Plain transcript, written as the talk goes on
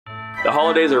The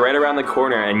holidays are right around the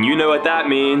corner, and you know what that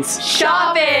means.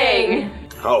 Shopping!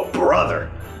 Oh, brother.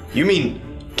 You mean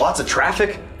lots of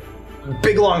traffic?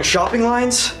 Big long shopping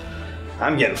lines?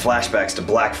 I'm getting flashbacks to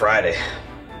Black Friday.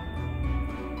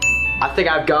 I think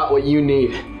I've got what you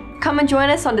need. Come and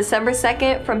join us on December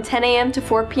 2nd from 10 a.m. to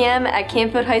 4 p.m. at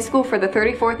Canfield High School for the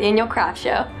 34th Annual Craft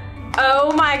Show.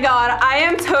 Oh my god, I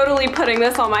am totally putting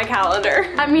this on my calendar.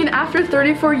 I mean, after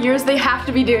 34 years, they have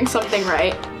to be doing something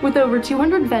right. With over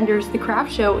 200 vendors, the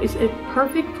craft show is a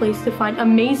perfect place to find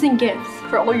amazing gifts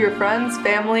for all your friends,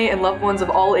 family, and loved ones of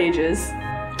all ages.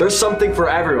 There's something for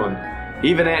everyone,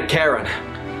 even Aunt Karen.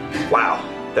 Wow,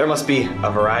 there must be a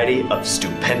variety of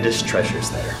stupendous treasures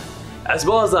there. As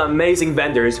well as the amazing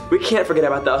vendors, we can't forget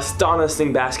about the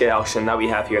astonishing basket auction that we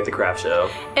have here at the craft show.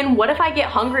 And what if I get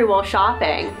hungry while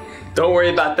shopping? Don't worry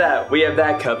about that, we have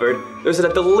that covered. There's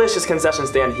a delicious concession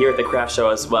stand here at the craft show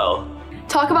as well.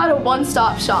 Talk about a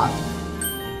one-stop shop.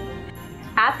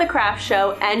 At the craft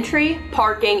show, entry,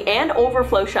 parking, and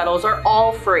overflow shuttles are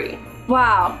all free.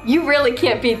 Wow, you really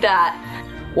can't beat that.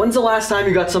 When's the last time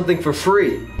you got something for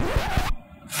free?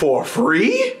 For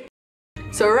free?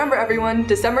 So remember everyone,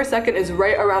 December 2nd is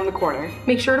right around the corner.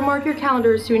 Make sure to mark your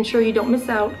calendars to ensure you don't miss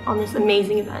out on this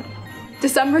amazing event.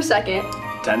 December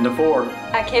 2nd, 10 to 4.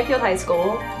 At Canfield High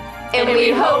School. And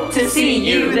we hope to see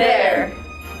you there.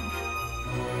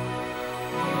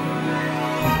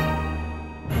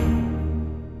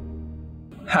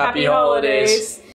 Happy holidays!